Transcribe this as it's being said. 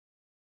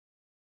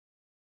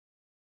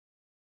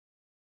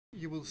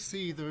You will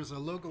see there's a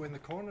logo in the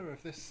corner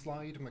of this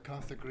slide,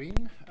 MacArthur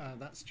Green.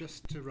 That's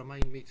just to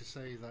remind me to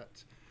say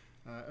that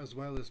as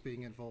well as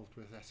being involved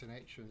with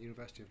SNH and the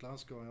University of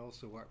Glasgow, I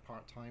also work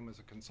part-time as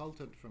a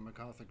consultant for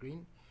MacArthur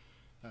Green,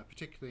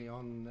 particularly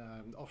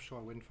on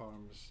offshore wind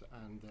farms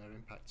and their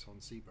impacts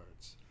on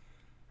seabirds.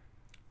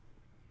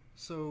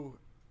 So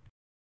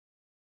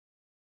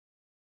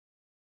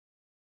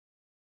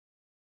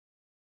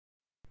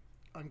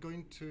I'm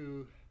going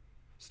to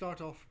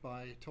start off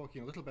by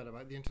talking a little bit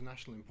about the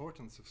international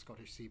importance of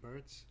Scottish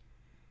seabirds,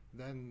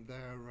 then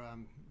their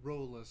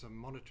role as a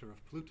monitor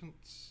of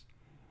pollutants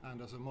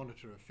and as a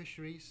monitor of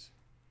fisheries,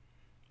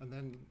 and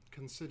then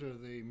consider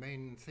the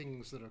main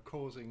things that are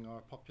causing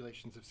our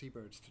populations of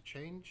seabirds to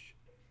change,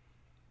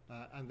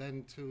 and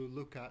then to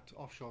look at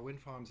offshore wind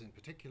farms in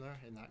particular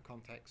in that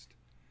context,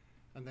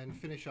 and then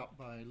finish up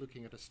by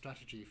looking at a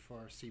strategy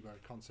for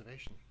seabird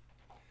conservation.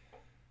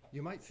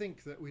 You might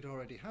think that we'd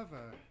already have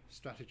a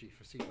strategy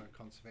for seabird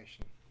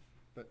conservation,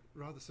 but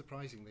rather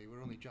surprisingly,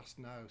 we're only just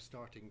now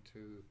starting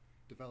to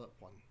develop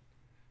one,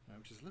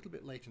 which is a little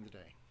bit late in the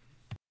day.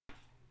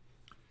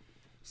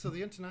 So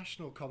the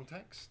international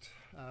context,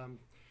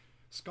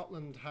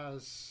 Scotland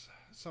has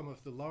some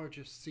of the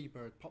largest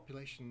seabird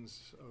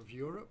populations of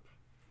Europe.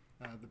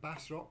 The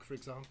Bass Rock, for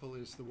example,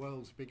 is the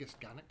world's biggest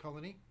gannet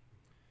colony.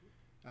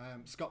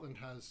 Scotland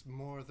has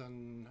more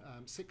than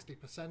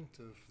 60%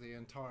 of the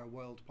entire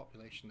world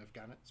population of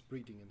gannets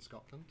breeding in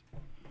Scotland.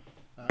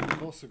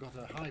 We've also got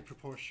a high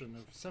proportion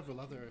of several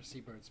other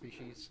seabird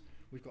species.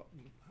 We've got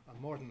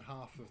more than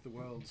half of the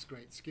world's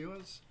great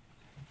skuas,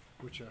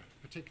 which are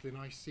particularly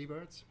nice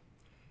seabirds.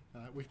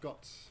 We've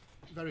got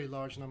very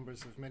large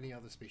numbers of many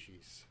other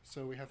species.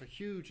 So we have a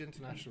huge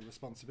international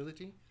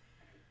responsibility.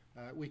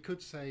 We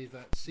could say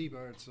that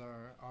seabirds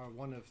are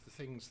one of the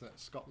things that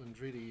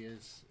Scotland really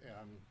is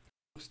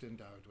most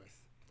endowed with.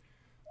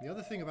 The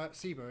other thing about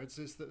seabirds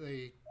is that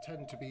they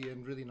tend to be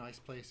in really nice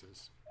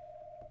places.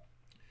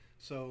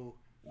 So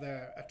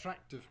they're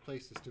attractive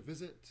places to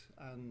visit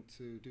and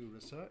to do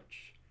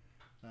research.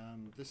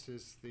 This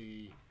is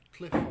the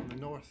cliff on the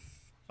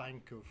north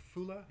bank of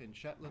Foula in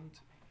Shetland.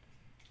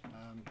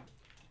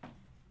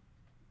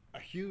 A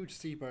huge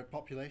seabird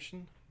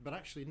population, but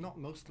actually not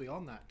mostly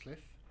on that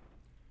cliff.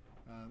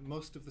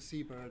 Most of the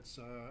seabirds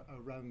are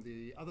around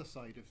the other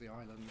side of the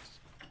island,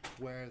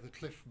 where the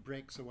cliff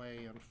breaks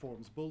away and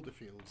forms boulder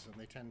fields, and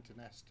they tend to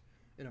nest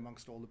in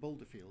amongst all the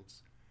boulder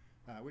fields,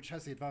 which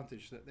has the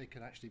advantage that they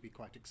can actually be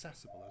quite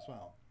accessible as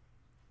well.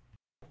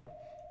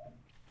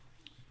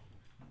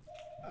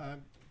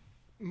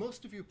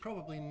 Most of you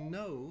probably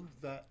know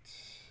that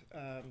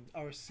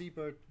our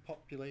seabird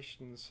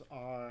populations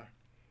are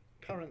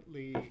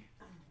currently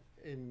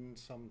in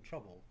some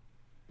trouble.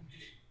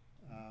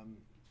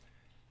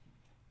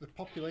 The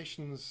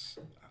populations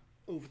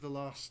over the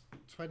last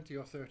 20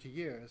 or 30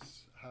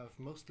 years have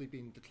mostly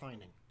been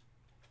declining.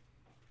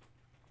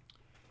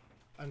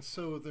 And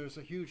so there's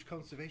a huge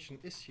conservation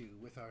issue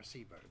with our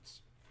seabirds.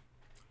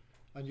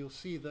 And you'll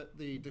see that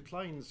the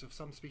declines of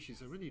some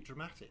species are really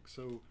dramatic.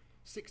 So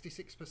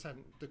 66%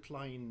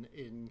 decline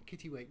in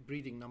kittiwake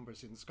breeding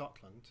numbers in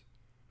Scotland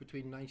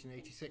between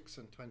 1986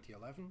 and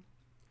 2011.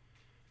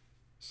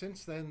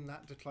 Since then,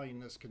 that decline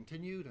has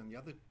continued and the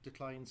other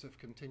declines have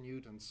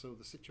continued, and so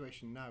the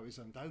situation now is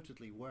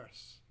undoubtedly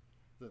worse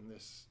than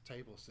this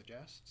table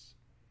suggests.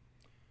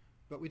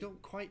 But we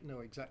don't quite know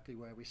exactly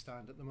where we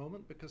stand at the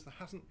moment because there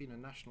hasn't been a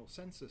national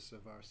census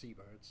of our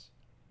seabirds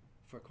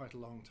for quite a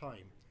long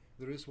time.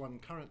 There is one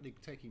currently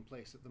taking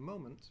place at the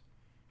moment,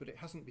 but it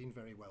hasn't been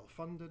very well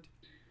funded,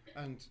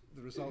 and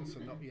the results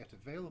are not yet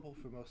available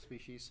for most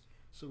species,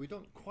 so we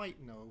don't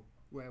quite know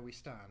where we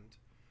stand.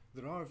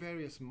 There are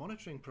various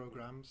monitoring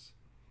programs,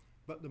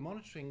 but the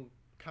monitoring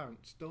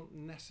counts don't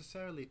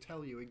necessarily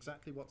tell you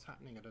exactly what's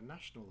happening at a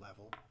national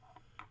level.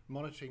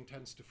 Monitoring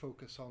tends to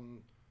focus on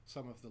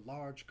some of the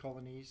large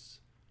colonies,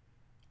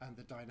 and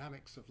the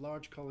dynamics of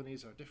large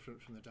colonies are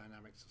different from the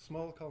dynamics of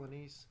small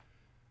colonies,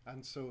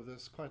 and so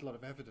there's quite a lot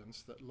of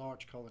evidence that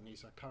large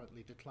colonies are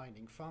currently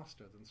declining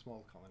faster than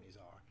small colonies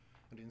are.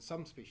 And in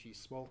some species,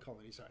 small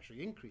colonies are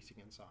actually increasing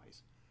in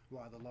size,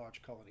 while the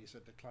large colonies are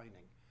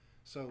declining.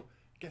 So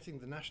getting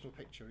the national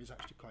picture is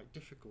actually quite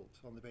difficult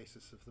on the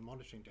basis of the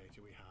monitoring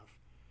data we have.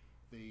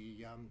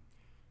 The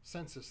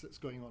census that's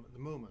going on at the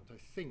moment, I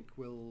think,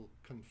 will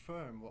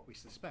confirm what we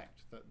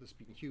suspect, that there's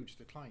been huge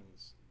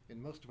declines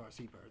in most of our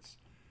seabirds,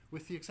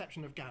 with the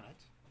exception of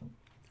gannet,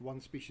 one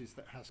species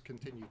that has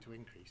continued to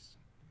increase.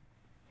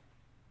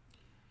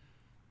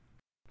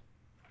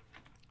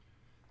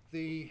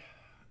 The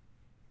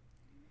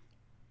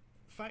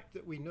fact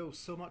that we know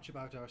so much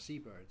about our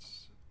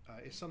seabirds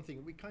is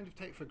something we kind of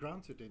take for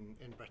granted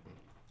in Britain.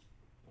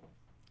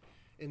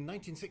 In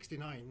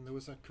 1969, there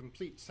was a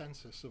complete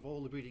census of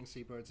all the breeding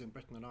seabirds in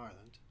Britain and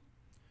Ireland,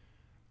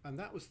 and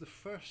that was the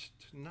first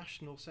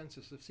national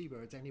census of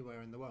seabirds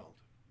anywhere in the world.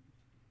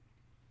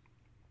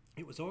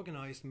 It was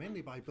organised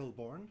mainly by Bill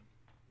Bourne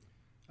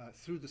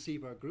through the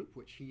Seabird group,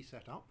 which he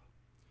set up,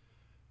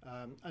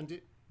 and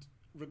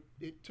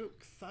it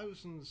took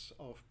thousands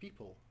of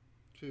people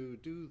to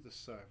do the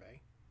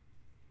survey,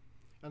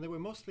 and they were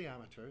mostly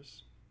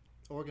amateurs,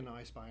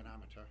 organised by an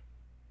amateur.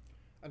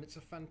 And it's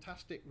a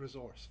fantastic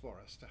resource for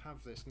us to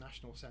have this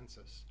national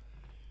census.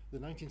 The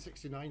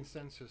 1969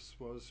 census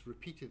was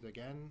repeated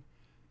again,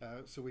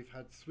 so we've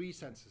had 3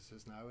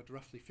 censuses now at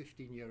roughly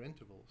 15-year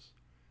intervals,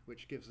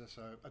 which gives us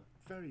a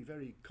very,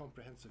 very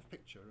comprehensive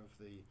picture of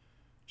the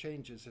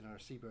changes in our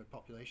seabird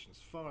populations,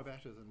 far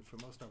better than for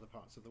most other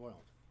parts of the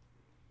world.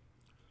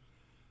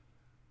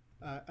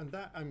 And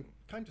that, I'm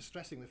kind of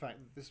stressing the fact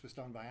that this was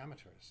done by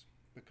amateurs,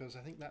 because I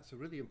think that's a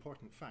really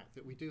important fact,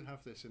 that we do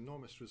have this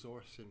enormous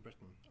resource in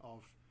Britain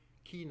of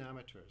keen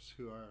amateurs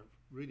who are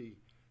really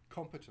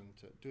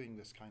competent at doing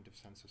this kind of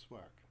census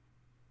work.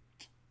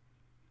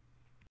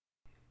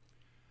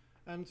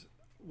 And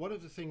one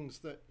of the things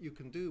that you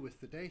can do with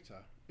the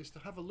data is to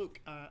have a look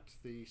at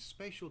the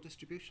spatial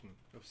distribution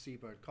of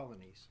seabird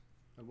colonies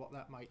and what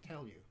that might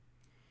tell you.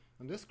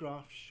 And this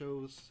graph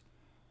shows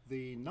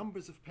the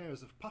numbers of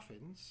pairs of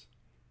puffins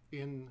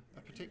in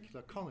a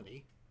particular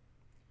colony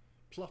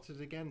plotted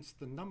against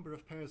the number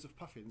of pairs of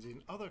puffins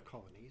in other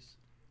colonies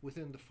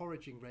within the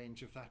foraging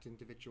range of that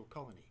individual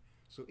colony.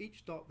 So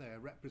each dot there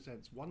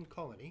represents one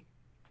colony.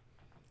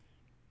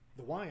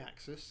 The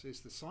y-axis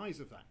is the size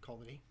of that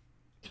colony.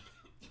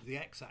 The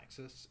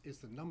x-axis is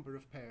the number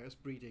of pairs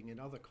breeding in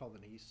other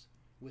colonies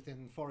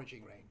within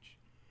foraging range.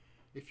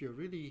 If you're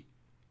really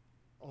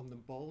on the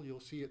ball, you'll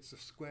see it's a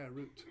square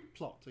root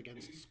plot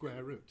against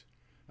square root.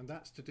 And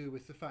that's to do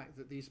with the fact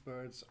that these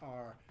birds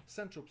are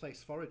central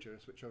place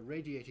foragers, which are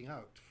radiating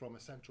out from a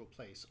central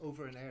place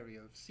over an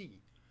area of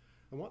sea.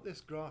 And what this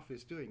graph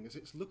is doing is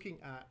it's looking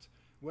at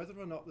whether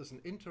or not there's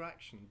an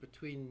interaction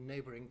between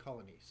neighbouring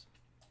colonies.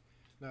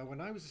 Now,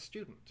 when I was a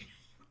student,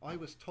 I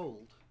was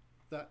told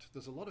that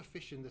there's a lot of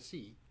fish in the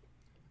sea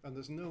and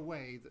there's no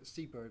way that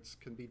seabirds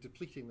can be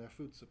depleting their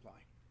food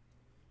supply.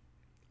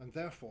 And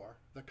therefore,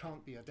 there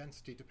can't be a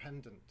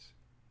density-dependent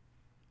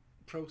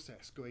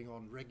process going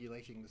on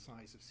regulating the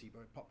size of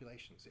seabird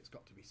populations. It's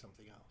got to be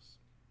something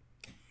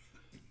else.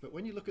 But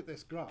when you look at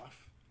this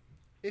graph,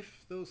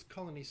 if those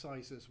colony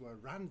sizes were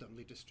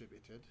randomly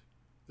distributed,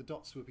 the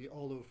dots would be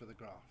all over the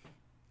graph.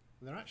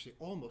 And they're actually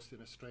almost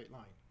in a straight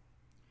line.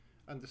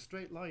 And the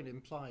straight line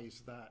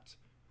implies that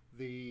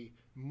the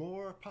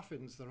more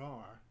puffins there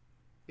are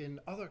in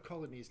other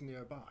colonies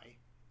nearby,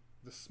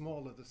 the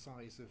smaller the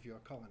size of your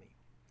colony.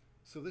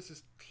 So this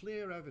is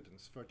clear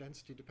evidence for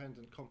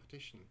density-dependent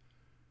competition,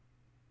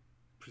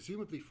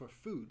 presumably for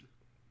food,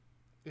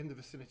 in the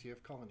vicinity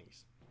of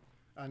colonies.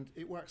 And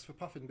it works for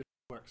puffin, but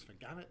it works for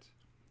gannet,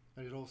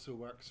 and it also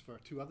works for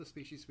 2 other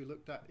species we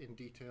looked at in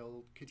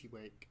detail,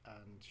 kittiwake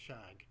and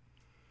shag.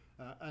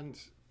 And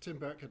Tim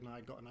Burkett and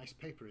I got a nice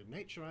paper in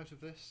Nature out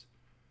of this,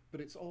 but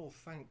it's all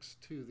thanks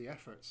to the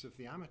efforts of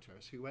the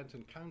amateurs who went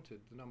and counted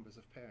the numbers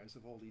of pairs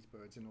of all these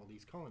birds in all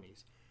these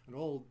colonies. And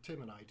all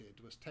Tim and I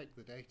did was take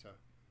the data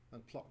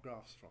and plot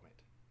graphs from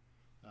it.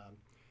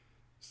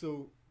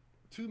 So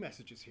 2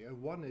 messages here.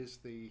 One is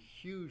the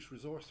huge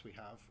resource we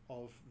have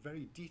of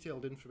very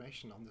detailed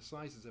information on the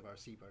sizes of our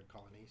seabird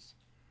colonies,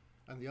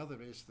 and the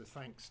other is the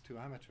thanks to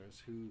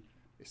amateurs who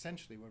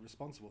essentially were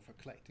responsible for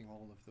collecting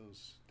all of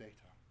those data.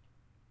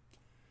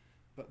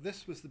 But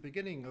this was the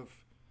beginning of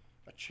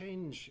a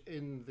change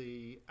in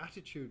the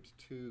attitude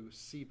to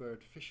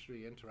seabird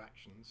fishery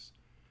interactions,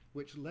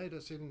 which led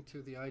us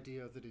into the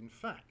idea that in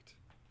fact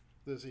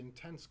there's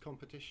intense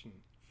competition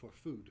for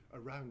food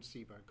around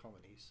seabird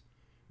colonies.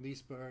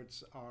 These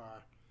birds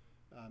are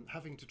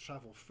having to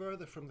travel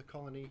further from the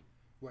colony,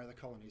 where the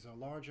colonies are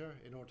larger,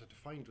 in order to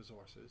find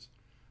resources.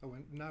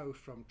 And now,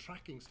 from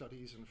tracking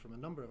studies and from a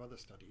number of other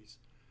studies,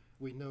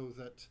 we know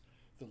that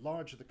the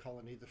larger the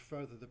colony, the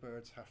further the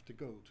birds have to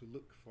go to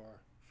look for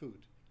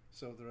food.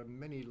 So there are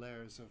many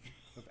layers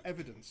of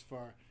evidence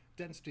for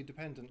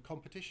density-dependent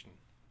competition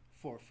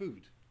for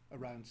food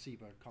around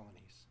seabird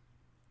colonies.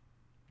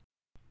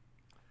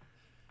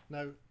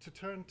 Now, to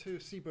turn to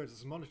seabirds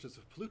as monitors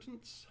of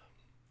pollutants,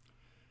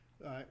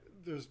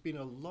 there's been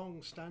a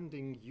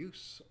long-standing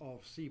use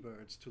of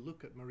seabirds to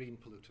look at marine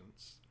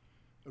pollutants.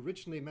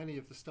 Originally, many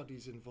of the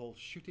studies involved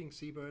shooting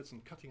seabirds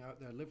and cutting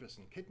out their livers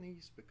and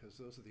kidneys, because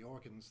those are the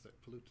organs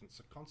that pollutants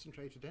are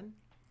concentrated in.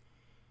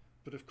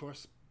 But of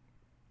course,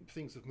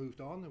 things have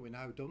moved on and we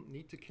now don't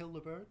need to kill the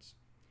birds.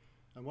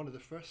 And one of the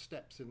first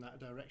steps in that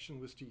direction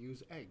was to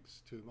use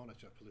eggs to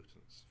monitor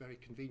pollutants. Very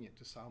convenient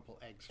to sample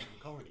eggs from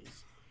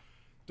colonies.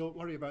 Don't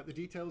worry about the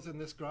details in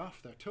this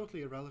graph, they're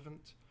totally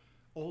irrelevant.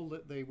 All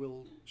that they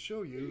will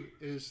show you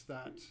is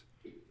that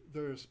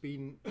there's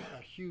been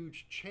a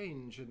huge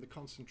change in the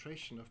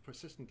concentration of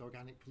persistent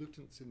organic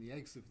pollutants in the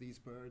eggs of these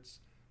birds.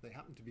 They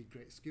happen to be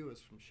great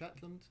skuas from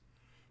Shetland.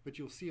 But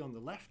you'll see on the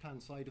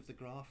left-hand side of the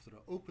graph there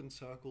are open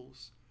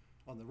circles.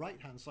 On the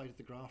right-hand side of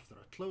the graph there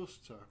are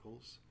closed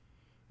circles.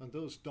 And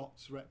those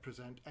dots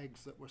represent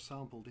eggs that were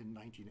sampled in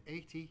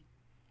 1980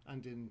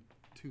 and in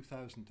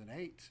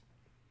 2008.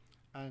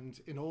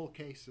 And in all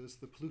cases,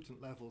 the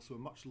pollutant levels were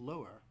much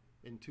lower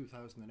in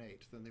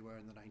 2008 than they were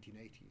in the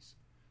 1980s.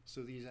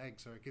 So these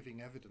eggs are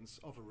giving evidence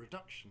of a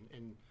reduction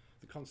in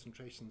the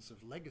concentrations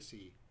of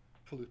legacy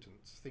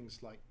pollutants, things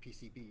like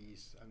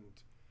PCBs and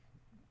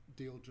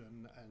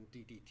dieldrin and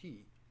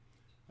DDT,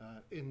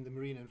 in the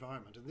marine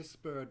environment. And this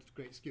bird,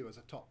 great skewer, is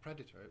a top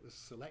predator. It was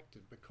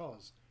selected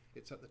because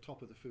it's at the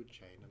top of the food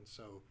chain, and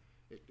so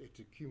it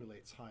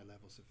accumulates high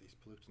levels of these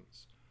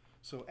pollutants.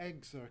 So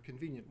eggs are a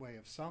convenient way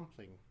of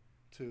sampling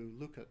to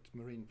look at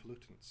marine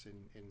pollutants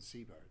in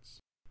seabirds.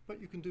 But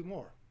you can do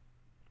more.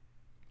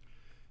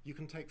 You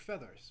can take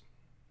feathers,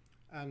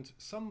 and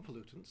some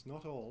pollutants,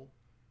 not all,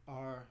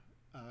 are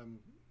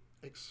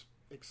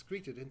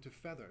excreted into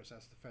feathers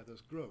as the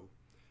feathers grow.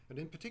 And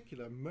in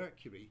particular,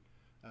 mercury,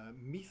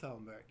 methyl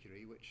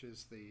mercury, which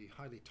is the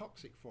highly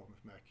toxic form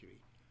of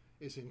mercury,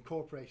 is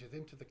incorporated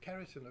into the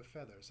keratin of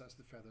feathers as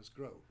the feathers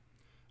grow.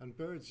 And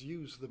birds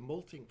use the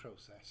molting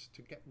process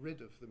to get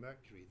rid of the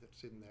mercury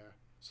that's in their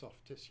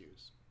soft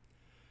tissues.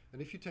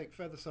 And if you take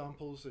feather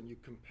samples and you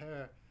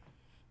compare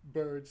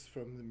birds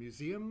from the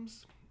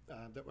museums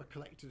that were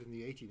collected in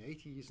the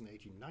 1880s and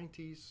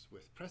 1890s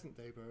with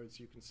present-day birds,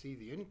 you can see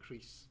the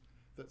increase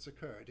that's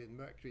occurred in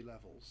mercury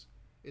levels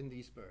in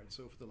these birds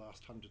over the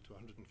last 100 to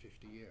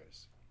 150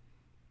 years.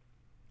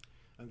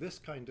 And this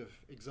kind of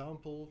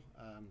example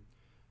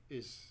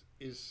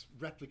is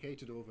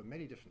replicated over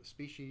many different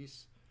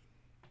species.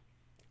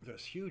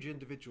 There's huge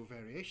individual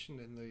variation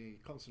in the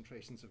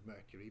concentrations of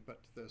mercury,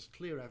 but there's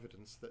clear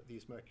evidence that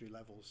these mercury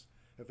levels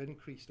have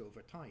increased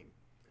over time.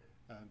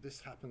 This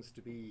happens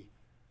to be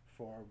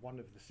for one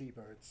of the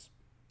seabirds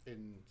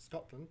in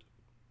Scotland,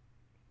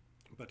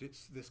 but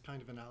this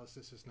kind of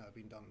analysis has now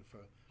been done for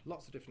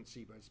lots of different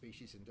seabird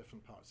species in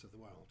different parts of the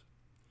world.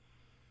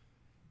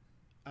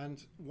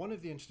 And one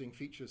of the interesting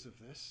features of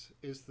this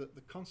is that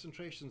the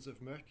concentrations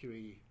of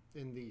mercury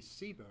in these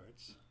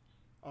seabirds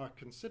are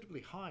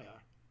considerably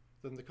higher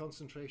than the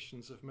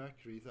concentrations of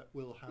mercury that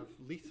will have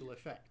lethal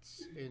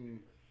effects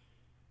in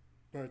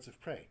birds of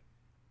prey.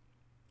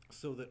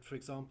 So that, for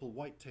example,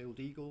 white-tailed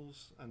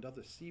eagles and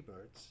other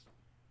seabirds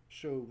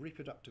show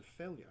reproductive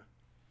failure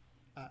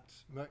at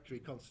mercury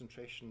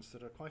concentrations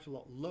that are quite a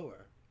lot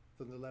lower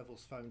than the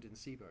levels found in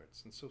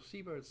seabirds. And so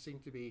seabirds seem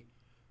to be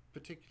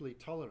particularly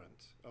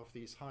tolerant of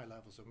these high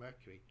levels of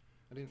mercury.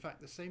 And in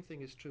fact, the same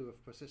thing is true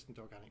of persistent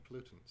organic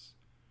pollutants,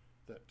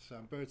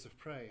 that birds of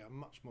prey are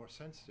much more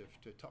sensitive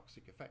to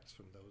toxic effects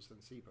from those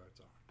than seabirds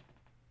are.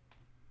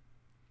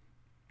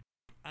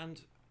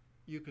 And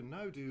you can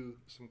now do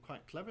some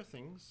quite clever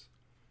things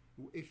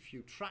if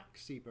you track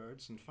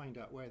seabirds and find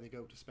out where they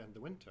go to spend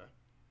the winter.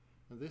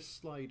 And this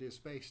slide is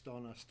based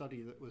on a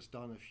study that was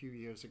done a few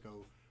years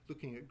ago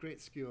looking at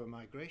great skewer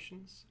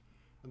migrations,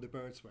 and the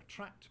birds were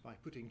tracked by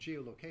putting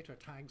geolocator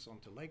tags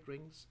onto leg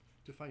rings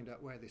to find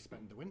out where they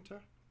spend the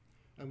winter.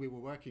 And we were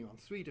working on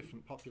 3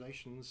 different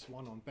populations,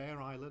 one on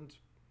Bear Island,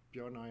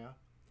 Björnøya,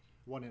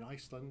 one in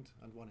Iceland,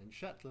 and one in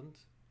Shetland.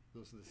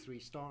 Those are the 3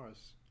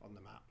 stars on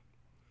the map.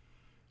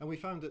 And we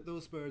found that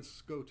those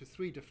birds go to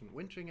 3 different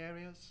wintering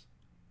areas.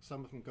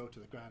 Some of them go to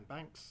the Grand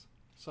Banks,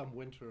 some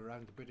winter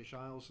around the British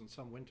Isles, and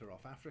some winter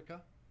off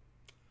Africa.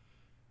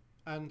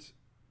 And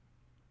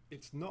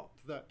it's not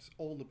that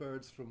all the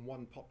birds from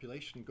one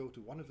population go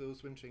to one of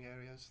those wintering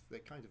areas, they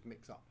kind of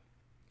mix up.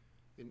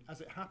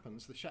 As it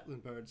happens, the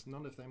Shetland birds,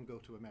 none of them go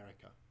to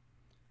America.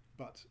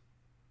 But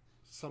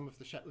some of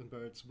the Shetland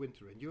birds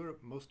winter in Europe,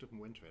 most of them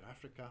winter in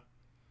Africa.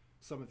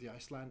 Some of the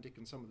Icelandic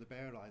and some of the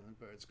Bear Island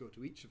birds go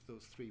to each of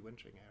those 3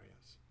 wintering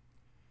areas.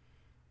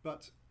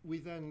 But we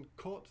then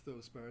caught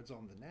those birds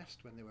on the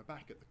nest when they were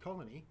back at the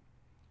colony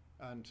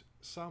and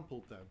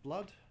sampled their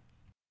blood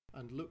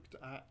and looked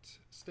at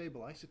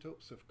stable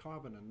isotopes of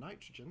carbon and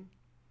nitrogen.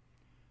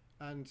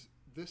 And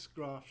this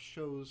graph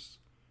shows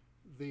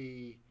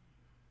the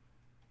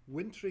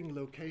wintering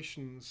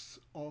locations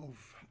of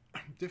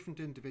different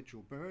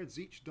individual birds.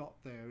 Each dot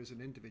there is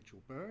an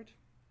individual bird.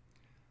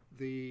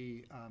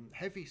 The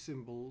heavy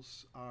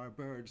symbols are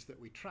birds that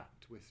we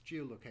tracked with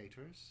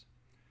geolocators.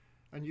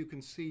 And you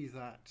can see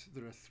that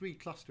there are 3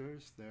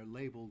 clusters. They're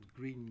labeled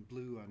green,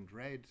 blue, and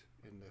red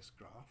in this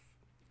graph.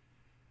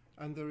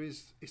 And there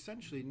is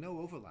essentially no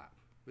overlap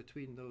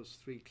between those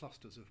 3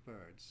 clusters of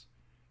birds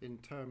in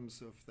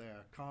terms of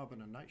their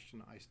carbon and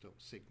nitrogen isotope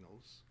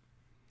signals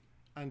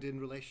and in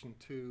relation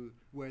to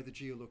where the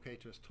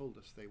geolocators told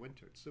us they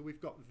wintered. So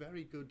we've got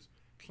very good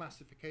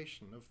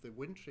classification of the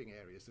wintering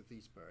areas of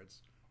these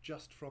birds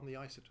just from the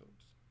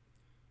isotopes.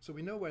 So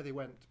we know where they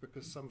went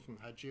because some of them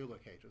had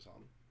geolocators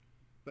on.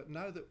 But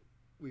now that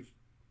we've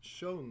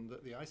shown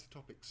that the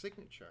isotopic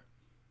signature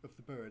of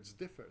the birds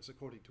differs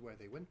according to where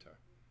they winter,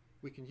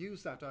 we can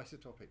use that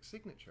isotopic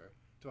signature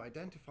to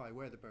identify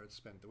where the birds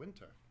spend the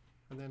winter,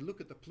 and then look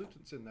at the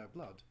pollutants in their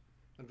blood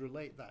and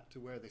relate that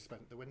to where they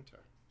spent the winter.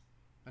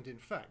 And in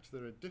fact,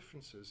 there are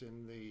differences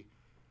in the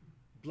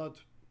blood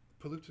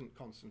pollutant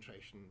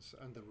concentrations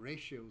and the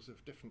ratios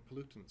of different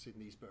pollutants in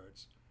these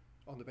birds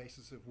on the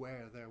basis of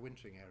where their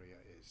wintering area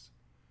is.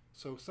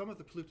 So some of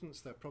the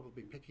pollutants they're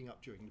probably picking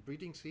up during the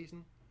breeding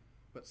season,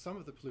 but some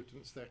of the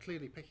pollutants they're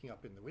clearly picking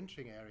up in the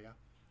wintering area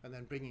and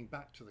then bringing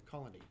back to the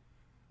colony.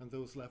 And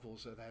those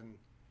levels are then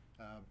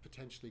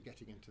potentially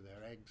getting into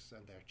their eggs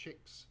and their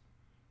chicks,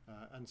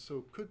 and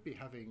so could be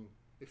having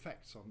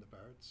effects on the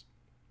birds.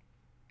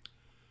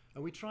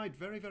 And we tried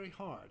very, very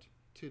hard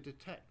to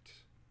detect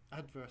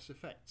adverse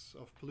effects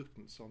of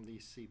pollutants on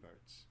these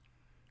seabirds.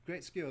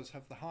 Great skuas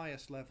have the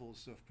highest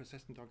levels of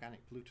persistent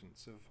organic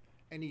pollutants of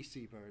any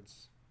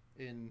seabirds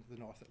in the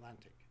North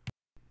Atlantic.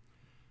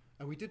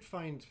 And we did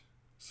find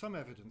some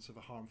evidence of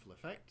a harmful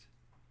effect,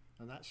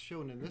 and that's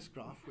shown in this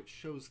graph, which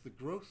shows the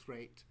growth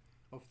rate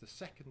of the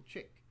second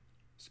chick.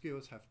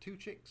 Skuas have 2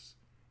 chicks,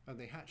 and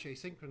they hatch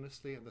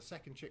asynchronously, and the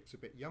second chick's a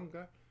bit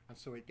younger, and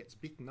so it gets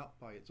beaten up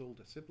by its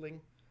older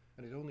sibling,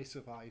 and it only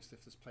survives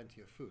if there's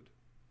plenty of food.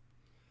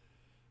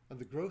 And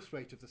the growth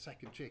rate of the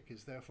second chick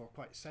is therefore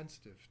quite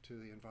sensitive to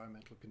the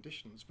environmental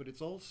conditions, but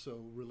it's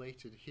also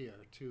related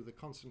here to the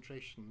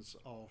concentrations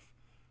of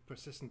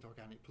persistent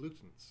organic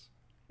pollutants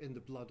in the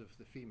blood of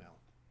the female.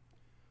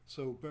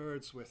 So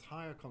birds with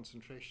higher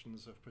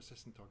concentrations of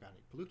persistent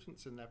organic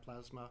pollutants in their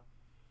plasma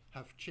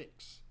have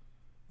chicks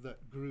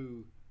that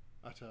grew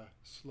at a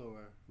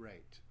slower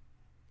rate,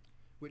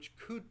 which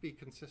could be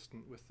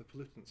consistent with the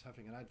pollutants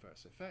having an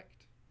adverse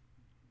effect,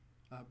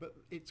 but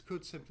it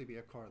could simply be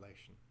a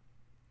correlation.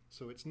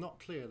 So it's not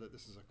clear that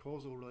this is a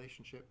causal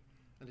relationship,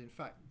 and in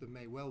fact there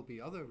may well be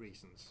other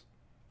reasons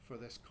for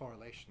this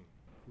correlation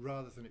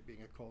rather than it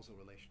being a causal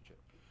relationship.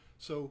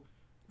 So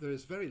there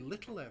is very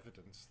little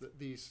evidence that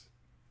these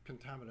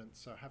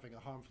contaminants are having a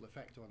harmful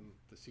effect on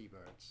the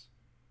seabirds.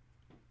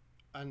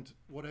 And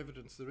what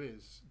evidence there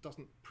is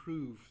doesn't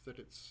prove that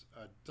it's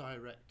a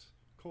direct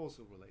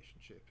causal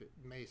relationship. It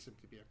may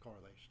simply be a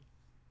correlation.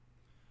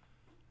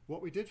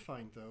 What we did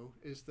find, though,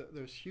 is that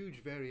there's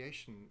huge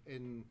variation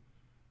in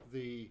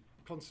the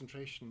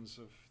concentrations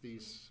of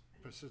these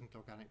persistent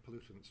organic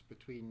pollutants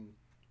between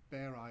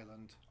Bear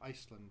Island,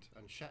 Iceland,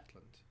 and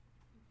Shetland.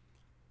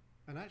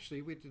 And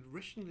actually, we'd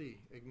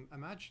originally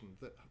imagined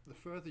that the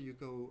further you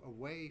go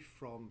away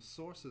from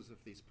sources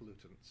of these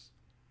pollutants,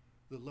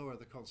 the lower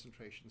the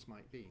concentrations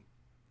might be.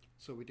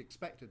 So we'd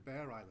expected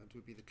Bear Island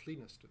would be the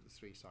cleanest of the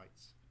 3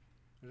 sites.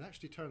 And it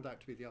actually turned out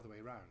to be the other way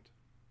around.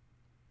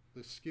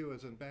 The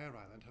skuas on Bear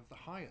Island have the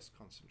highest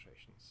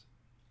concentrations.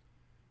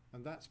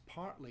 And that's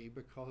partly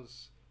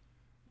because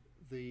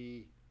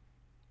the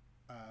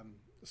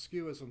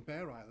skuas on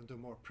Bear Island are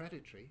more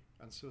predatory,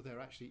 and so they're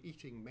actually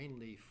eating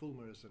mainly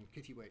fulmars and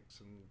kittiwakes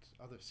and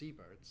other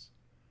seabirds,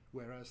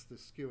 whereas the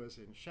skuas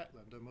in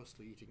Shetland are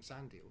mostly eating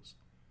sand eels,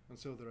 and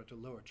so they're at a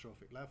lower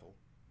trophic level.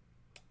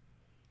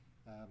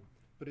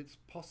 But it's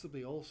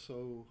possibly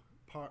also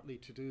partly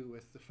to do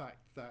with the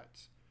fact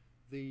that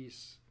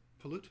these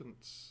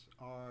pollutants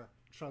are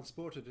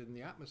transported in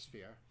the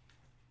atmosphere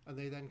and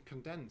they then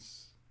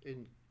condense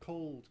in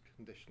cold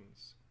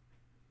conditions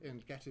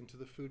and get into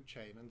the food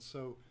chain, and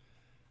so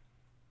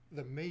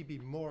there may be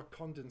more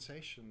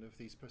condensation of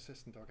these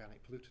persistent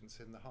organic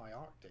pollutants in the high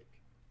Arctic,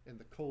 in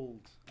the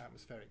cold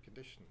atmospheric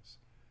conditions,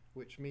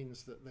 which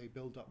means that they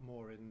build up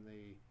more in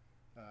the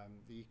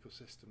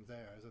ecosystem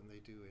there than they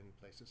do in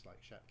places like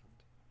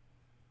Shetland.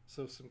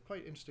 So some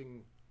quite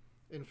interesting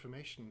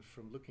information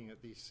from looking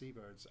at these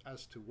seabirds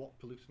as to what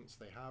pollutants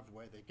they have,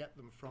 where they get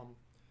them from,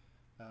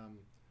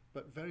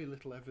 but very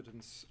little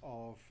evidence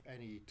of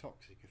any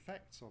toxic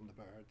effects on the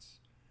birds.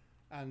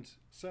 And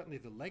certainly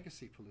the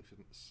legacy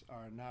pollutants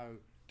are now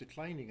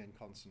declining in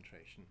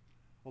concentration,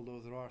 although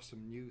there are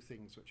some new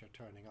things which are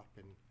turning up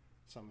in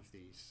some of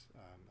these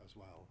as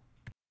well.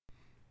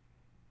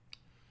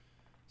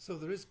 So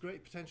there is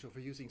great potential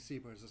for using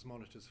seabirds as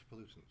monitors of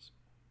pollutants.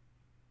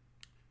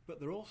 But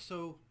they're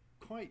also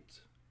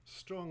quite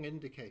strong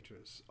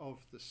indicators of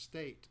the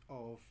state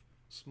of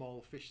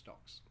small fish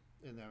stocks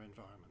in their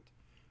environment.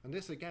 And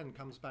this again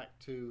comes back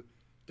to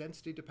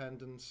density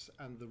dependence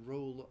and the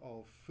role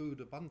of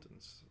food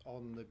abundance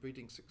on the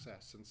breeding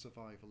success and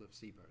survival of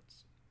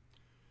seabirds.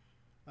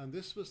 And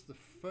this was the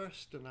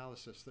first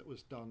analysis that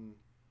was done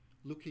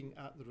looking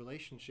at the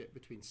relationship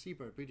between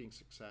seabird breeding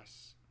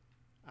success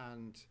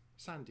and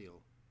sand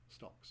eel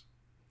stocks.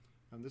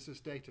 And this is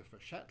data for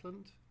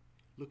Shetland,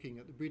 looking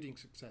at the breeding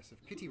success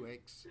of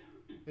kittiwakes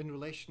in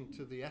relation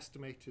to the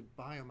estimated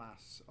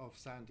biomass of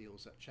sand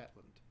eels at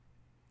Shetland.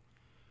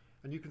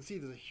 And you can see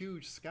there's a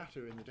huge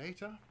scatter in the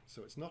data,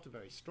 so it's not a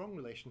very strong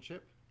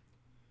relationship,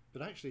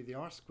 but actually the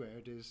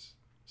R-squared is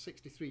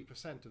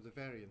 63% of the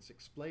variance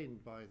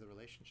explained by the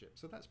relationship,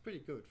 so that's pretty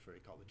good for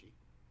ecology.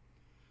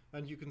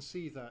 And you can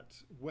see that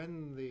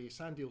when the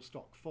sand eel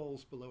stock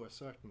falls below a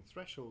certain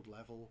threshold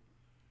level,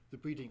 the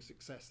breeding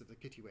success of the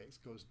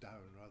kittiwakes goes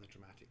down rather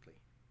dramatically.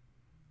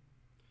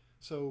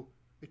 So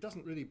it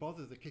doesn't really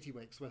bother the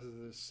kittiwakes whether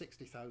there's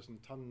 60,000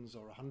 tonnes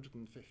or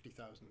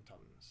 150,000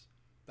 tonnes.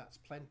 That's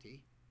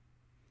plenty.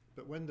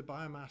 But when the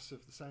biomass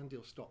of the sand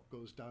eel stock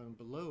goes down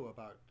below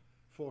about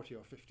 40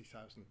 or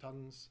 50,000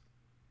 tonnes,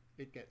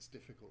 it gets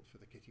difficult for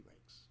the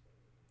kittiwakes.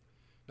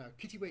 Now,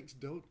 kittiwakes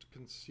don't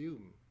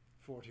consume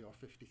 40 or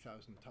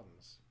 50,000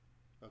 tonnes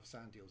of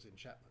sand eels in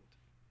Shetland.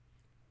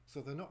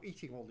 So they're not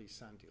eating all these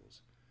sand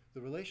eels.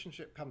 The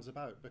relationship comes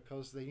about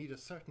because they need a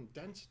certain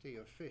density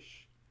of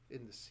fish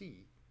in the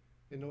sea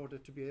in order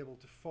to be able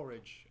to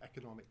forage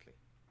economically.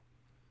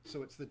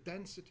 So it's the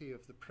density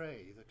of the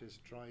prey that is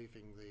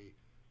driving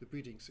the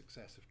breeding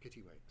success of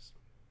kittiwakes.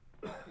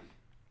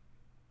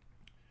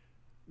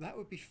 That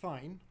would be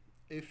fine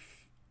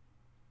if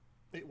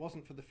it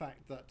wasn't for the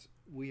fact that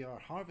we are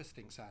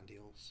harvesting sand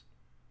eels,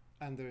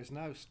 and there is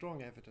now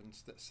strong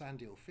evidence that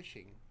sand eel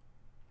fishing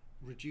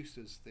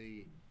reduces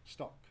the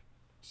stock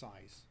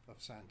size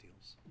of sand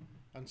eels.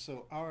 And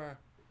so our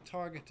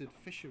targeted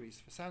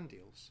fisheries for sand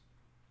eels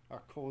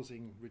are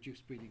causing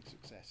reduced breeding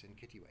success in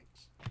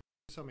kittiwakes,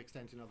 to some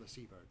extent in other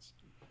seabirds.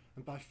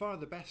 And by far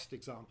the best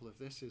example of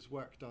this is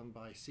work done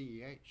by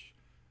CEH,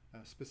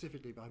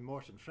 specifically by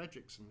Morten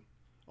Fredrickson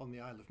on the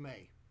Isle of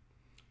May.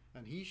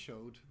 And he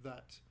showed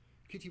that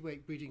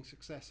kittiwake breeding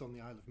success on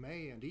the Isle of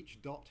May, and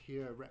each dot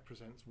here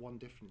represents one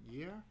different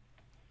year,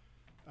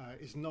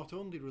 is not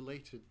only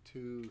related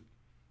to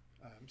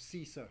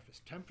sea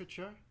surface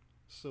temperature,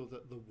 so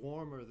that the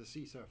warmer the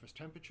sea surface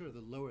temperature, the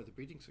lower the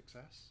breeding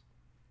success,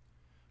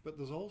 but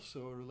there's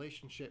also a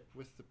relationship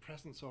with the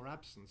presence or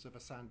absence of a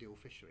sand eel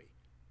fishery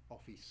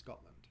off East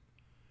Scotland.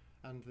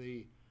 And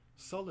the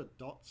solid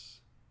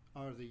dots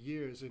are the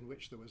years in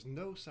which there was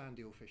no sand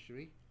eel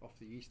fishery off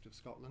the east of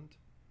Scotland,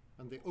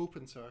 and the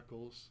open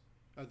circles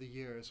are the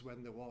years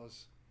when there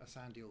was a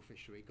sand eel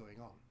fishery going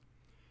on.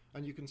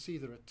 And you can see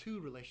there are two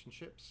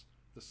relationships.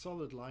 The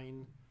solid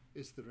line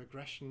is the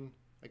regression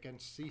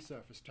against sea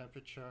surface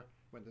temperature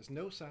when there's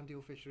no sand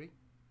eel fishery,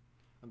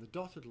 and the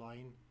dotted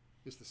line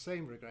is the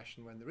same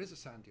regression when there is a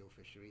sand eel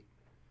fishery,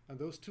 and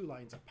those two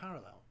lines are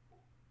parallel.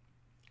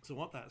 So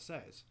what that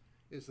says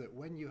is that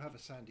when you have a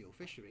sand eel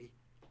fishery,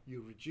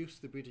 you reduce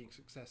the breeding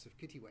success of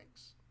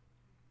kittiwakes.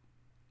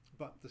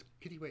 But the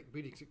kittiwake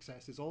breeding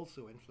success is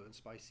also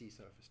influenced by sea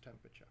surface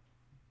temperature.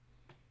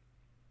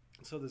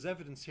 So there's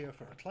evidence here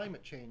for a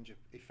climate change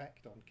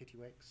effect on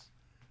kittiwakes,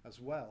 as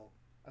well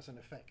as an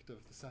effect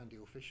of the sand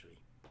eel fishery.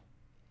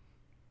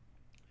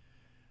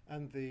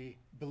 And the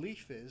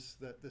belief is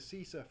that the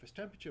sea surface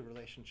temperature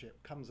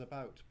relationship comes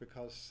about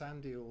because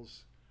sand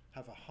eels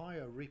have a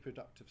higher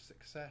reproductive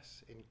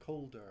success in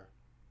colder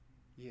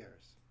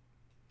years.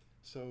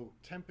 So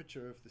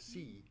temperature of the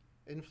sea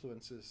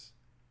influences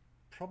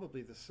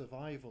probably the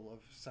survival of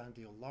sand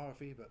eel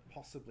larvae, but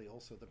possibly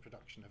also the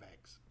production of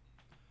eggs.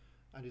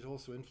 And it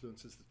also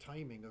influences the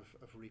timing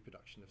of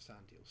reproduction of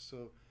sand eels.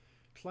 So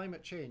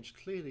climate change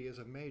clearly is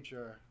a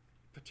major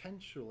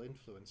potential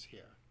influence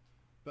here,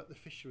 but the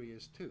fishery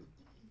is too.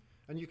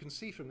 And you can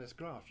see from this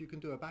graph, you can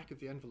do a back of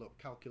the envelope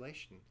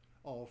calculation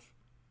of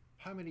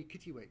how many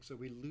kittiwakes are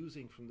we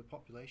losing from the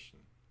population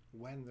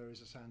when there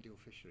is a sand eel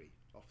fishery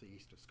off the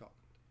east of Scotland,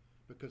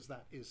 because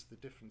that is the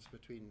difference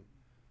between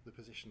the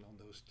position on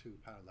those two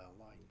parallel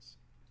lines.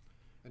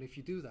 And if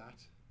you do that,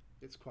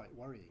 it's quite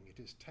worrying.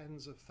 It is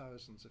tens of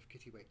thousands of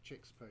kittiwake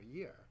chicks per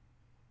year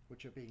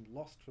which are being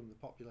lost from the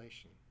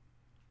population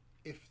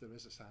if there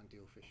is a sand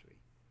eel fishery,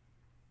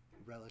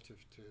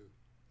 relative to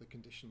the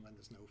condition when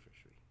there's no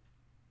fishery.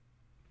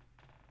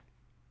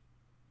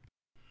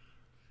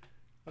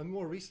 And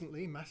more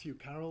recently, Matthew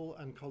Carroll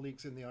and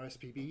colleagues in the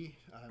RSPB,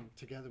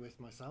 together with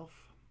myself,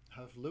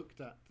 have looked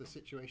at the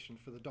situation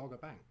for the Dogger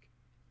Bank.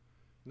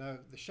 Now,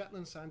 the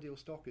Shetland sand eel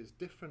stock is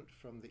different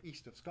from the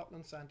east of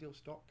Scotland sand eel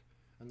stock,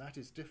 and that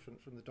is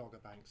different from the Dogger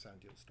Bank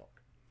sand eel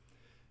stock.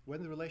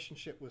 When the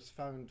relationship was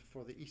found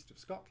for the east of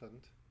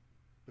Scotland,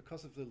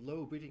 because of the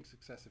low breeding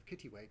success of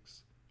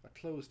kittiwakes, a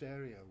closed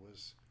area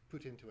was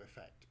put into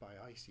effect by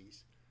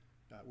ICES,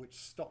 which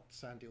stopped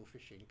sand eel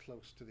fishing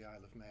close to the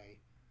Isle of May,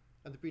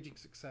 and the breeding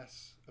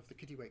success of the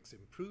kittiwakes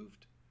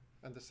improved,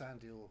 and the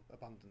sand eel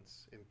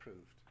abundance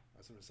improved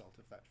as a result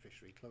of that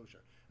fishery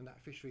closure. And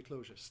that fishery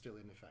closure is still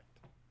in effect.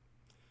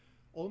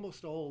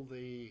 Almost all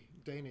the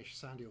Danish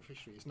sand eel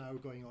fishery is now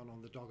going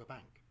on the Dogger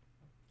Bank.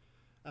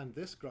 And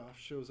this graph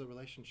shows a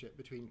relationship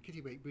between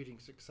kittiwake breeding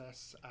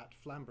success at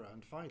Flamborough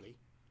and Filey,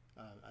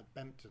 at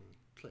Bempton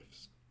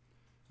Cliffs.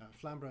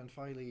 Flamborough and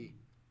Filey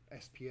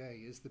SPA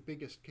is the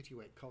biggest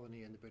kittiwake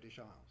colony in the British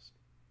Isles.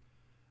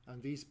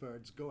 And these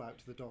birds go out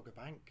to the Dogger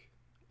Bank,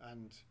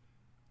 and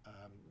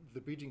the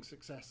breeding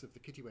success of the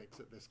kittiwakes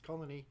at this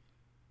colony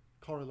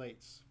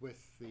correlates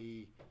with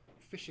the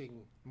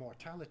fishing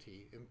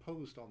mortality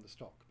imposed on the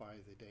stock by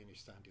the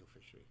Danish sand eel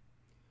fishery.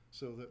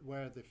 So that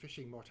where the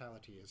fishing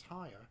mortality is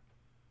higher,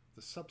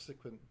 the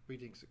subsequent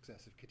breeding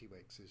success of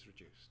kittiwakes is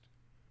reduced.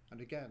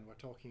 And again, we're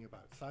talking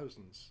about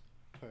thousands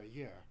per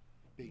year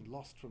being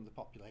lost from the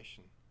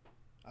population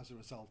as a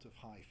result of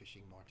high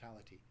fishing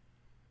mortality.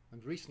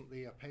 And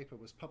recently a paper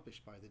was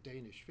published by the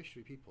Danish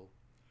fishery people,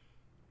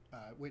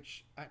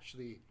 which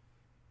actually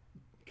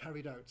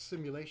carried out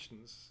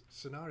simulations,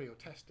 scenario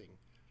testing,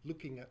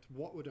 looking at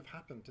what would have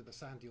happened to the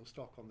sand eel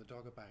stock on the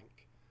Dogger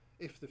Bank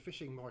if the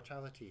fishing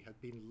mortality had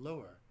been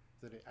lower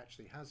than it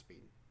actually has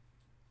been.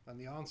 And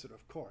the answer,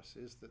 of course,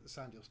 is that the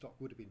sand eel stock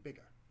would have been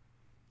bigger.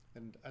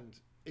 And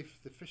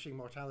if the fishing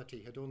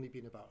mortality had only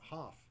been about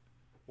half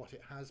what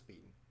it has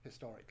been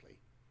historically,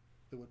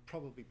 there would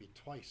probably be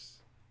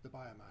twice the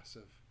biomass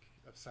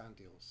of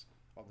sand eels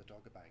on the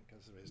Dogger Bank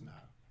as there is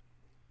now.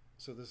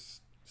 So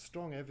there's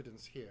strong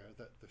evidence here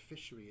that the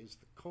fishery is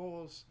the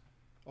cause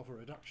of a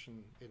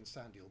reduction in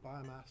sand eel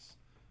biomass,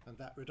 and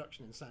that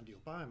reduction in sand eel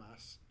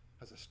biomass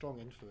has a strong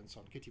influence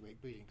on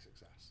kittiwake breeding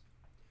success.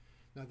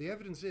 Now, the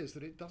evidence is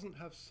that it doesn't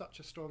have such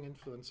a strong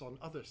influence on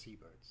other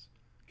seabirds.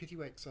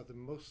 Kittiwakes are the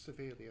most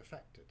severely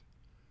affected,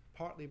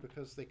 partly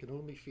because they can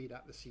only feed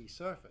at the sea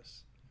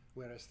surface,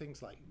 whereas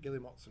things like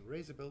guillemots and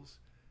razorbills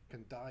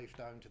can dive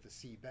down to the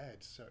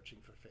seabed searching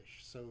for fish.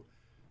 So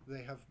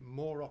they have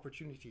more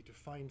opportunity to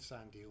find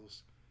sand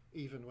eels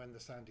even when the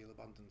sand eel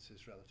abundance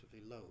is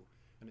relatively low.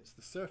 And it's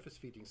the surface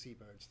feeding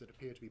seabirds that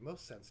appear to be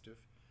most sensitive,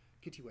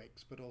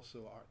 kittiwakes, but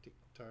also Arctic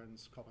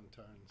terns, common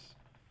terns,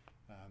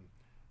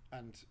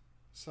 and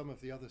some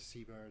of the other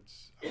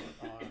seabirds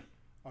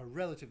are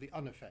relatively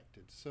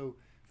unaffected. So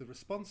the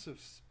response of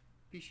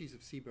species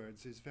of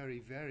seabirds is very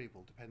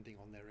variable depending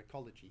on their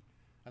ecology,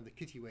 and the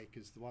kittiwake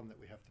is the one that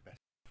we have the best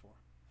for.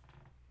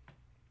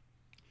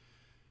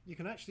 You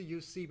can actually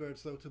use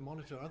seabirds, though, to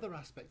monitor other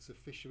aspects of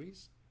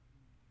fisheries.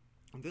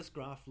 And this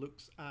graph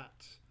looks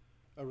at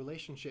a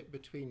relationship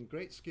between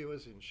great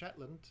skuas in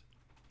Shetland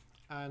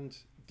and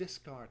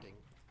discarding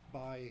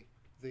by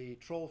the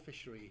trawl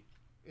fishery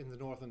in the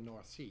northern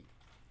North Sea.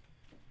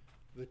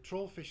 The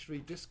trawl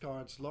fishery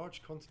discards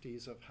large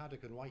quantities of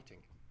haddock and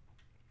whiting.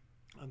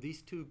 And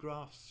these two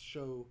graphs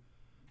show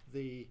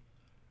the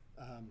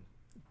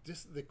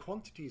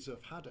quantities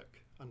of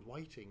haddock and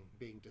whiting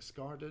being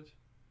discarded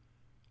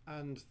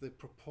and the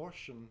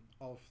proportion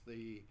of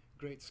the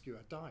great skua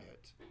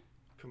diet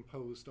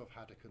composed of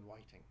haddock and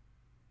whiting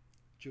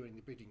during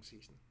the breeding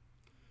season.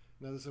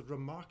 Now, there's a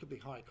remarkably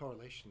high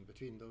correlation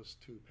between those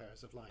two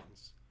pairs of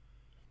lines.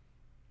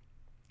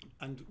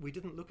 And we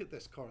didn't look at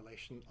this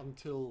correlation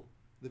until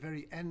the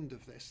very end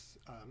of this,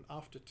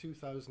 after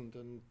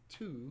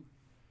 2002,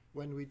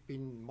 when we'd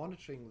been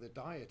monitoring the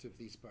diet of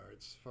these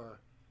birds for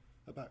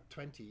about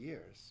 20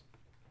 years.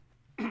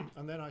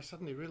 And then I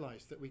suddenly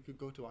realized that we could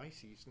go to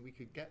ICES and we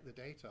could get the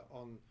data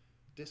on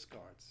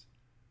discards.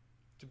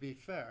 To be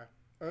fair,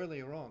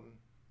 earlier on,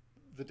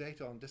 the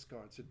data on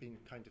discards had been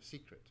kind of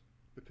secret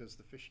because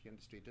the fishing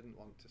industry didn't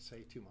want to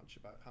say too much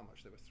about how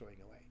much they were throwing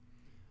away.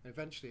 And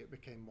eventually it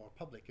became more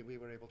public and we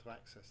were able to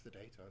access the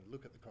data and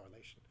look at the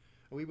correlation.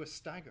 And we were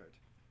staggered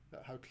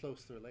at how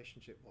close the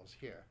relationship was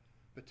here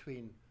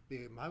between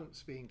the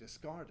amounts being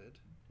discarded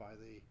by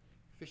the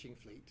fishing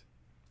fleet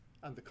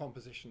and the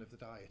composition of the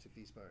diet of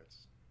these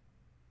birds.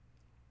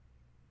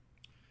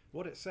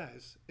 What it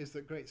says is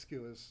that great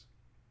skuas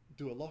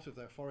do a lot of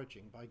their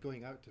foraging by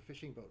going out to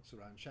fishing boats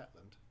around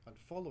Shetland and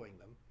following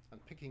them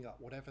and picking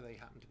up whatever they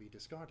happen to be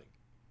discarding.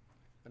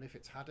 And if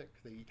it's haddock,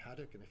 they eat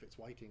haddock, and if it's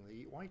whiting, they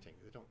eat whiting.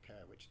 They don't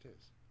care which it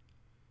is.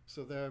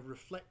 So they're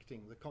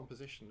reflecting the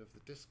composition of the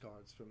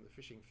discards from the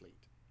fishing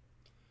fleet.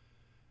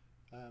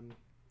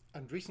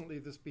 And recently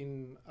there's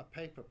been a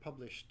paper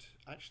published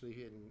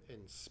actually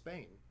in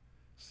Spain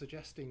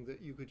suggesting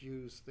that you could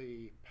use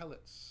the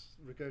pellets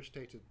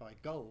regurgitated by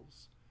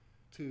gulls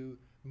to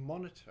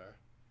monitor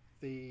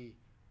the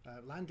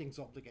landings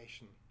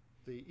obligation,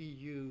 the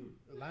EU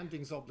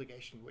landings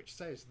obligation, which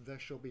says there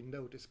shall be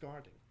no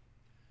discarding.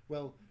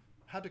 Well,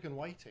 haddock and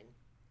whiting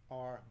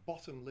are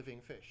bottom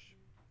living fish.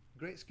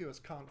 Great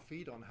skuas can't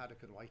feed on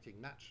haddock and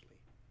whiting naturally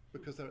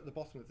because they're at the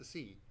bottom of the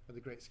sea and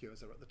the great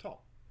skuas are at the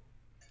top.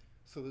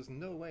 So there's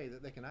no way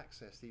that they can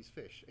access these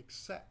fish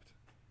except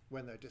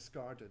when they're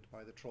discarded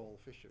by the trawl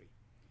fishery.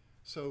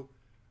 So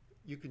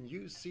you can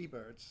use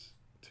seabirds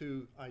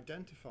to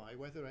identify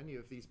whether any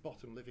of these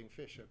bottom living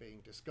fish are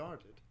being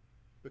discarded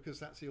because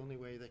that's the only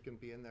way they can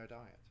be in their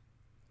diet.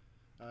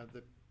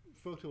 The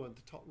photo on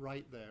the top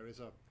right there is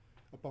a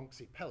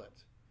bonksy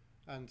pellet,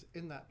 and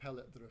in that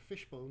pellet there are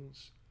fish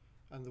bones,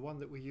 and the one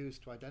that we use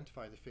to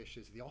identify the fish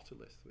is the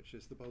otolith, which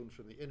is the bone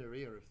from the inner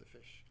ear of the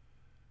fish,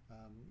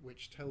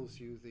 which tells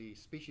you the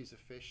species of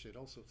fish. It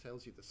also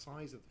tells you the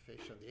size of the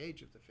fish and the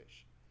age of the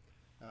fish.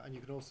 And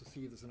you can also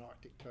see there's an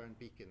Arctic tern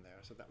beak in there,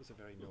 so that was a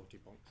very naughty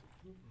bonksy.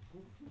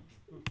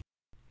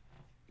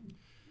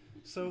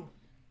 So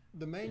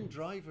the main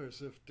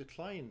drivers of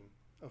decline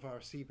of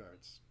our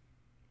seabirds,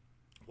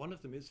 one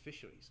of them is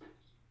fisheries.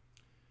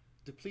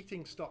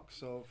 Depleting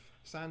stocks of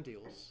sand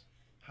eels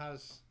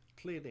has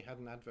clearly had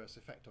an adverse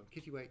effect on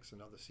kittiwakes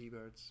and other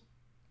seabirds.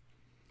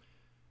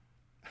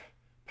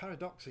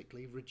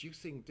 Paradoxically,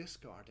 reducing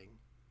discarding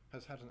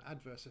has had an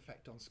adverse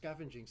effect on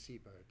scavenging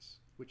seabirds,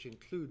 which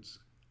includes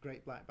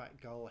great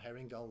blackback gull,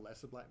 herring gull,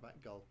 lesser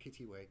blackback gull,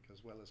 kittiwake,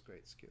 as well as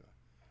great skua.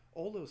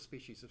 All those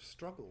species have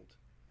struggled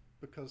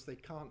because they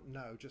can't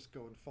now just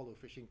go and follow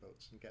fishing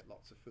boats and get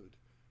lots of food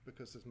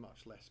because there's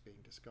much less being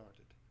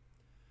discarded.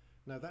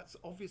 Now that's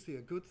obviously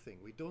a good thing.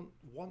 We don't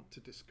want to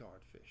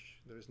discard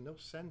fish. There is no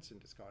sense in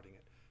discarding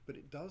it, but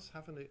it does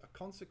have a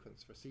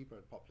consequence for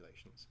seabird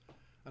populations.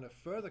 And a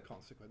further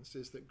consequence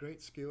is that great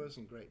skuas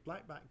and great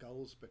blackback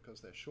gulls, because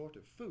they're short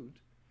of food,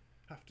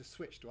 have to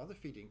switch to other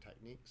feeding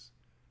techniques,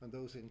 and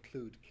those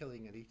include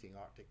killing and eating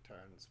Arctic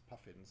terns,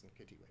 puffins and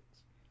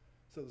kittiwakes.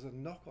 So there's a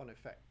knock-on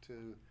effect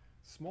to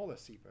smaller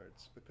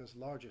seabirds because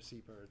larger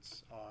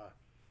seabirds are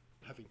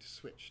having to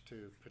switch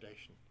to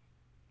predation.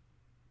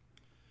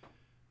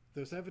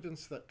 There's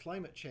evidence that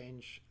climate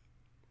change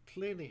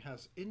clearly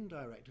has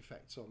indirect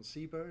effects on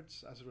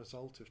seabirds as a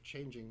result of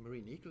changing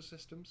marine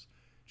ecosystems,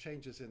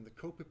 changes in the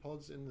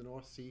copepods in the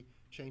North Sea,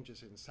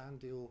 changes in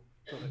sand eel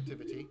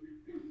productivity.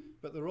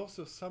 But there are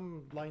also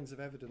some lines of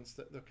evidence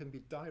that there can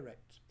be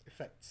direct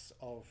effects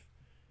of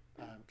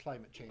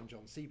climate change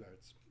on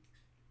seabirds.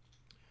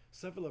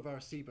 Several of our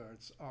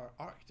seabirds are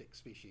Arctic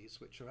species,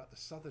 which are at the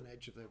southern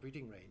edge of their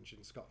breeding range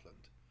in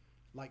Scotland,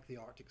 like the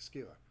Arctic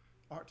skua.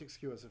 Arctic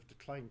skuas have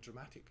declined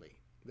dramatically.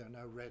 They're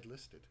now red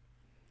listed.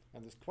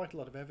 And there's quite a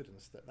lot of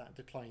evidence that that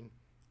decline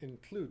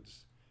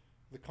includes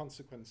the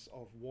consequence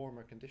of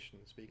warmer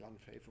conditions being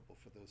unfavourable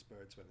for those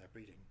birds when they're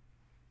breeding.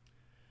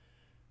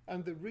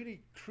 And the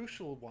really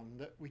crucial one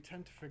that we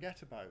tend to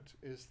forget about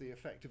is the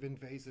effect of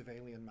invasive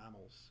alien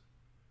mammals.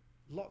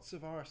 Lots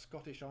of our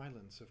Scottish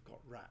islands have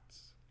got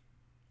rats,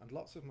 and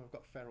lots of them have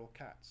got feral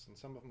cats, and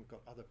some of them have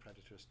got other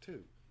predators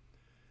too.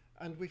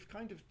 And we've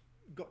kind of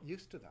got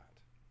used to that.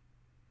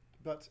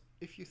 But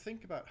if you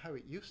think about how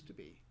it used to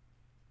be,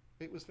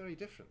 it was very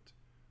different.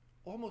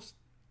 Almost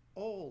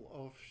all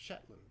of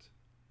Shetland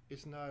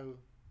is now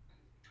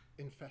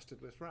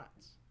infested with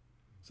rats.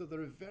 So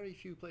there are very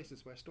few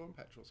places where storm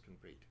petrels can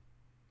breed.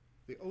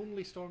 The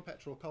only storm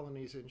petrel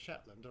colonies in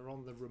Shetland are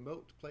on the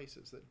remote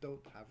places that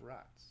don't have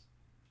rats.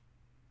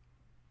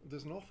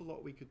 There's an awful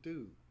lot we could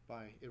do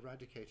by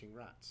eradicating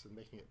rats and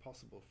making it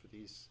possible for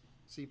these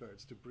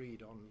seabirds to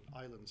breed on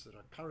islands that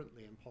are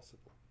currently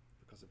impossible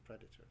because of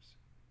predators.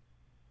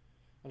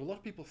 And a lot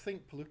of people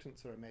think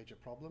pollutants are a major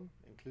problem,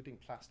 including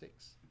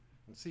plastics.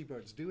 And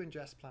seabirds do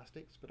ingest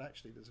plastics, but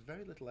actually there's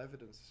very little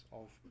evidence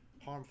of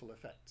harmful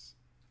effects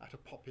at a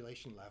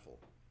population level.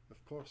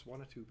 Of course,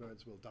 one or two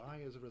birds will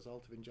die as a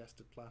result of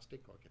ingested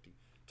plastic or getting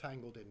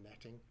tangled in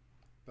netting,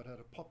 but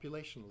at a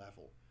population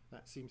level,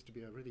 that seems to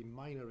be a really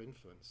minor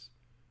influence.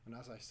 And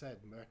as I said,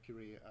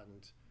 mercury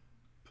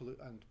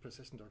and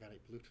persistent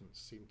organic pollutants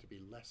seem to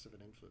be less of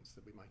an influence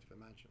than we might have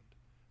imagined.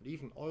 And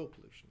even oil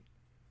pollution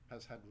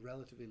has had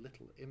relatively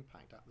little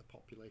impact at the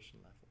population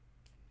level.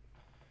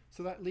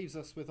 So that leaves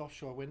us with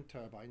offshore wind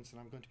turbines, and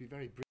I'm going to be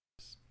very brief.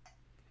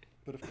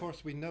 But of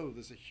course we know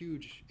there's a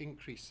huge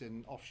increase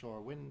in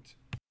offshore wind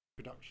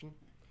production.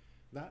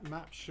 That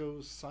map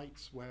shows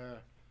sites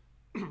where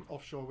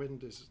offshore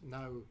wind is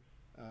now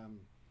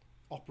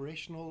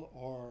operational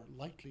or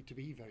likely to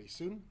be very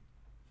soon.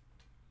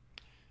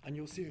 And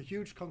you'll see a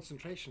huge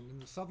concentration in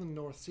the southern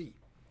North Sea.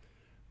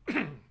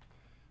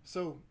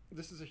 So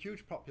this is a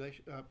huge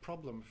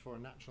problem for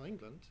natural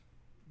England,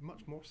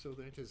 much more so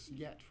than it is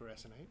yet for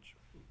SNH.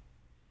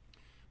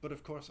 But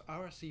of course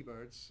our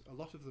seabirds, a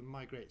lot of them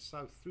migrate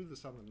south through the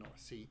southern North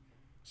Sea.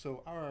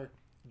 So our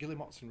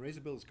guillemots and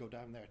razorbills go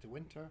down there to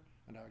winter,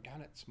 and our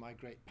gannets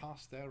migrate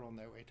past there on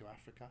their way to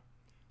Africa.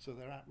 So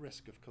they're at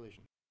risk of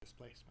collision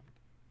displacement.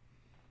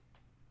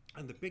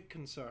 And the big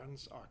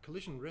concerns are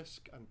collision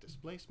risk and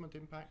displacement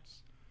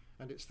impacts,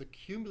 and it's the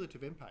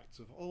cumulative impacts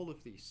of all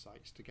of these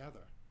sites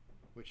together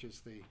which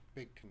is the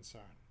big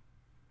concern.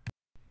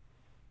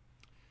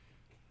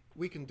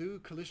 We can do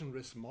collision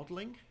risk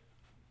modelling,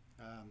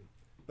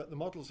 but the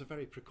models are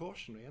very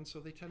precautionary, and so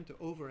they tend to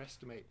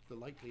overestimate the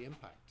likely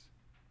impact.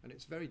 And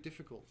it's very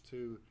difficult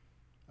to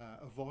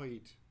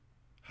avoid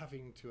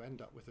having to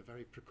end up with a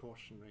very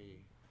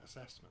precautionary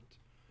assessment.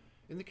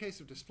 In the case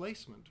of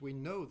displacement, we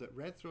know that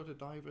red-throated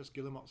divers,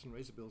 guillemots and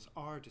razorbills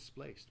are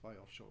displaced by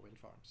offshore wind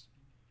farms.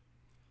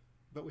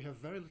 But we have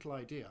very little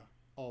idea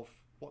of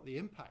what the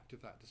impact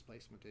of that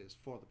displacement is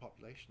for the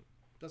population.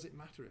 Does it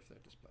matter if they're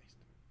displaced?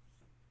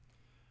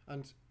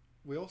 And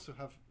we also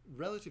have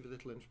relatively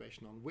little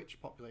information on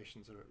which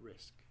populations are at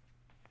risk.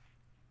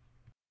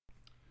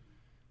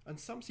 And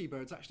some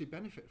seabirds actually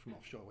benefit from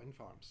offshore wind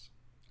farms.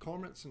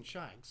 Cormorants and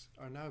shags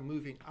are now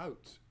moving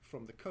out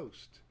from the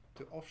coast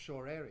to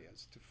offshore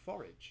areas to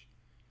forage,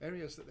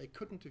 areas that they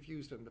couldn't have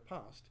used in the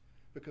past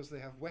because they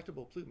have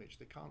wettable plumage.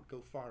 They can't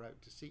go far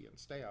out to sea and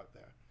stay out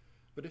there.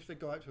 But if they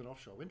go out to an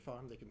offshore wind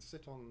farm, they can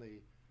sit on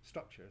the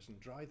structures and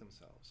dry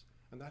themselves,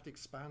 and that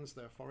expands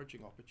their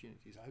foraging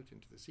opportunities out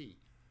into the sea.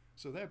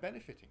 So they're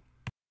benefiting.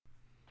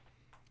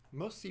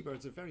 Most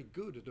seabirds are very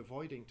good at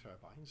avoiding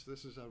turbines.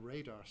 This is a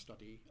radar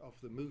study of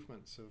the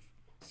movements of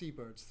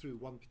seabirds through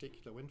one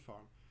particular wind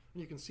farm.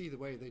 And you can see the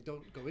way they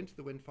don't go into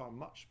the wind farm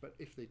much, but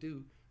if they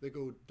do, they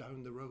go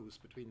down the rows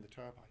between the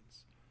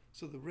turbines.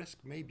 So the risk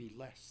may be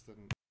less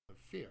than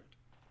feared.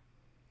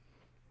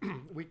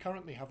 We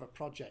currently have a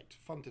project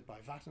funded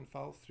by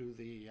Vattenfall through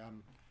the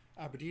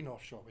Aberdeen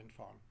offshore wind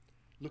farm,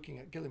 looking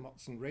at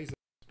guillemots and razors,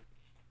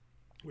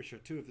 which are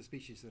two of the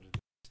species that are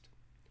displaced.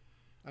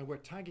 And we're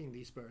tagging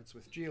these birds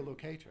with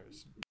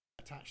geolocators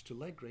attached to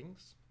leg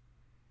rings.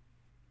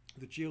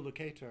 The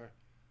geolocator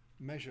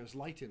measures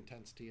light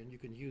intensity, and you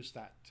can use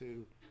that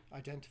to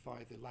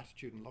identify the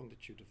latitude and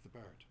longitude of the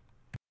bird.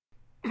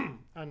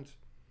 And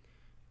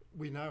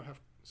we now have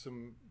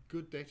some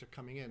good data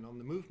coming in on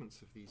the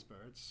movements of these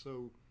birds.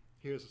 So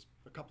here's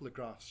a couple of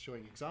graphs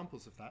showing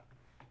examples of that.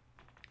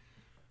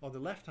 On the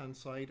left-hand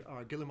side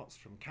are guillemots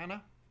from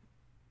Canna,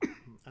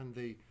 and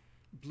the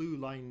blue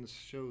lines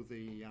show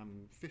the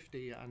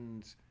 50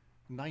 and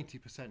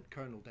 90%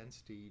 kernel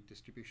density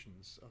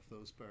distributions of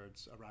those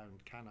birds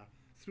around Canna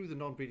through the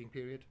non-breeding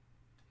period.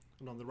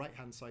 And on the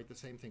right-hand side, the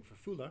same thing for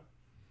Fuller.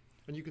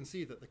 And you can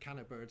see that the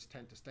Canna birds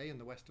tend to stay in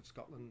the west of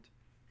Scotland.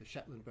 The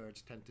Shetland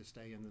birds tend to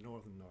stay in the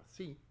northern North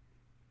Sea.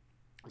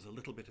 There's a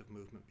little bit of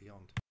movement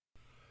beyond.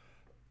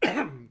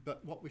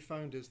 But what we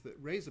found is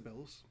that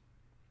razorbills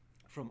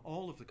from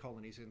all of the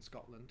colonies in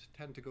Scotland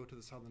tend to go to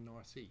the southern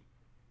North Sea,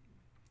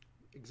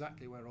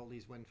 exactly where all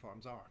these wind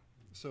farms are.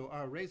 So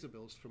our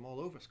razorbills from all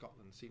over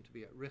Scotland seem to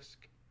be at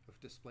risk of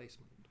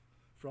displacement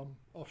from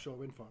offshore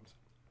wind farms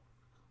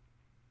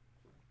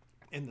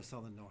in the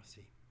southern North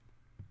Sea.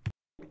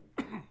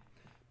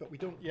 But we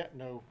don't yet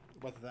know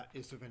whether that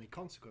is of any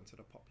consequence at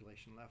a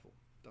population level.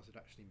 Does it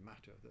actually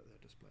matter that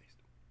they're displaced?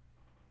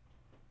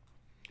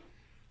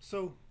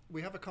 So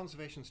we have a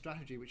conservation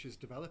strategy which is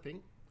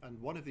developing,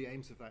 and one of the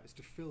aims of that is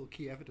to fill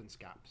key evidence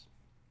gaps.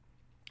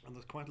 And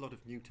there's quite a lot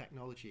of new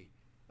technology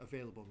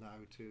available now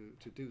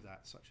to do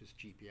that, such as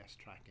GPS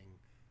tracking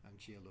and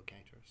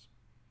geolocators.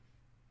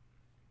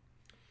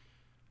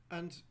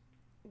 And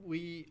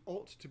we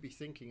ought to be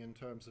thinking in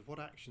terms of what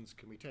actions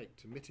can we take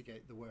to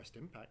mitigate the worst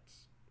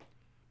impacts,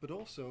 but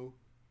also,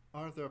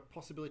 are there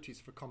possibilities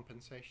for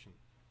compensation?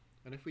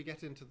 And if we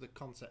get into the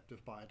concept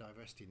of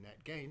biodiversity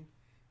net gain,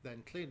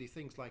 then clearly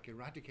things like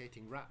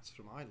eradicating rats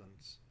from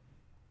islands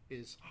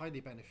is highly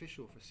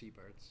beneficial for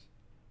seabirds,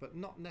 but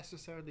not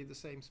necessarily the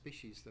same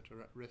species that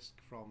are at risk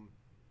from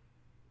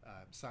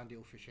sand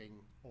eel fishing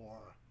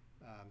or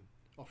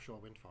offshore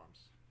wind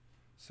farms.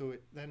 So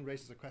it then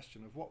raises a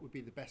question of what would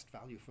be the best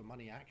value for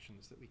money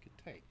actions that we could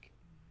take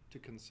to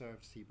conserve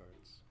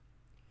seabirds.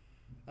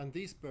 And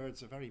these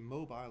birds are very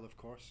mobile, of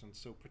course, and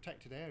so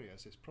protected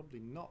areas is probably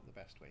not the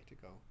best way to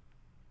go.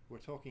 We're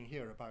talking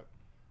here about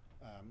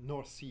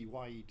North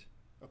Sea-wide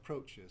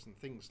approaches, and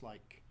things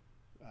like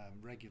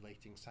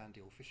regulating sand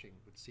eel fishing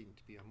would seem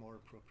to be a more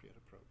appropriate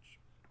approach.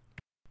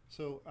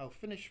 So I'll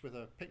finish with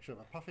a picture of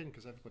a puffin,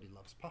 because everybody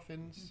loves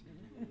puffins,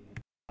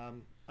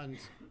 and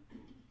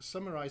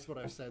summarise what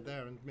I've said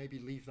there and maybe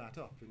leave that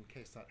up in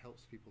case that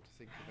helps people to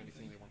think of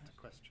anything they want to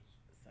question.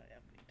 Sorry,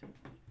 I'm going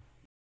to